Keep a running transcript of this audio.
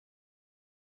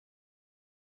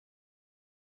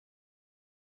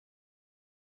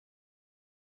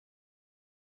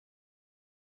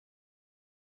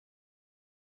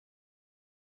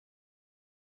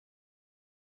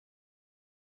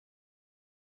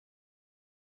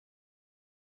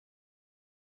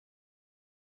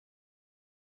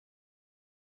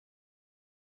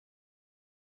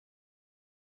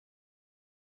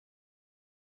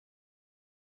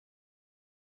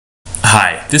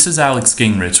Hi, this is Alex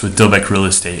Gingrich with Burbank Real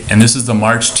Estate, and this is the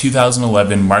March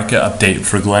 2011 market update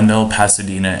for Glendale,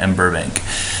 Pasadena, and Burbank.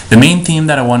 The main theme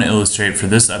that I want to illustrate for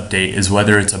this update is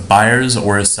whether it's a buyer's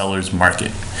or a seller's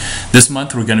market. This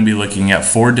month we're going to be looking at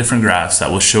 4 different graphs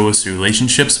that will show us the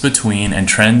relationships between and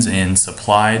trends in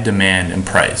supply, demand, and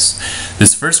price.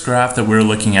 This first graph that we're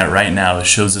looking at right now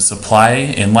shows the supply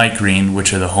in light green,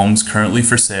 which are the homes currently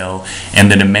for sale, and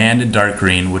the demand in dark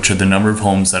green, which are the number of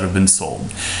homes that have been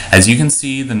sold. As you can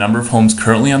see, the number of homes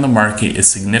currently on the market is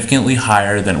significantly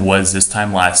higher than it was this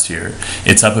time last year.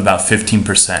 It's up about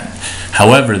 15%.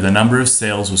 However, the number of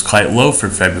sales was quite low for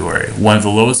February, one of the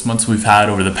lowest months we've had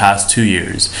over the past 2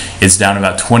 years. It's down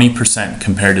about 20%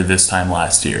 compared to this time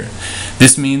last year.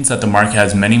 This means that the market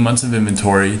has many months of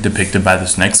inventory depicted by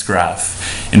this next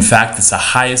graph. In fact, it's the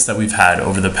highest that we've had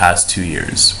over the past 2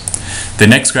 years. The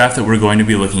next graph that we're going to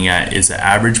be looking at is the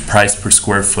average price per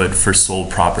square foot for sold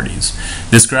properties.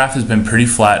 This graph has been pretty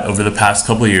flat over the past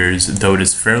couple of years, though it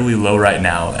is fairly low right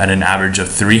now at an average of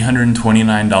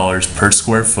 $329 per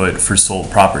square foot for sold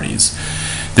properties.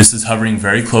 This is hovering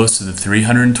very close to the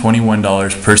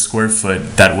 $321 per square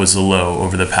foot that was the low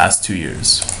over the past 2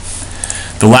 years.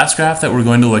 The last graph that we're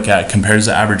going to look at compares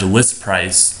the average list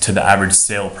price to the average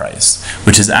sale price,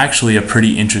 which is actually a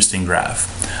pretty interesting graph.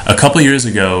 A couple years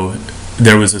ago,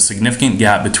 there was a significant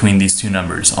gap between these two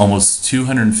numbers, almost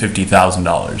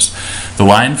 $250,000. The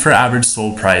line for average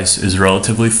sold price is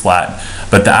relatively flat,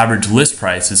 but the average list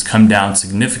price has come down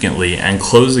significantly and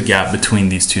closed the gap between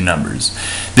these two numbers.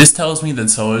 This tells me that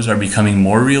sellers are becoming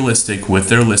more realistic with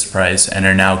their list price and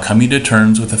are now coming to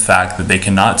terms with the fact that they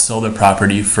cannot sell their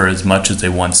property for as much as they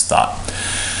once thought.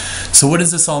 So what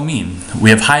does this all mean? We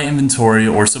have high inventory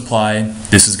or supply.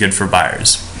 This is good for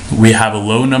buyers. We have a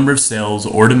low number of sales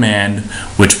or demand,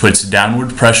 which puts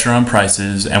downward pressure on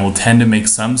prices and will tend to make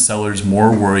some sellers more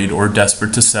worried or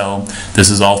desperate to sell. This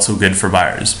is also good for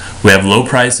buyers. We have low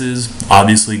prices,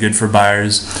 obviously good for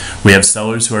buyers. We have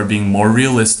sellers who are being more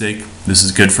realistic. This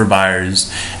is good for buyers.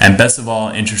 And best of all,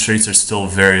 interest rates are still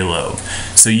very low.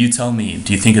 So you tell me,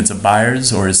 do you think it's a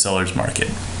buyer's or a seller's market?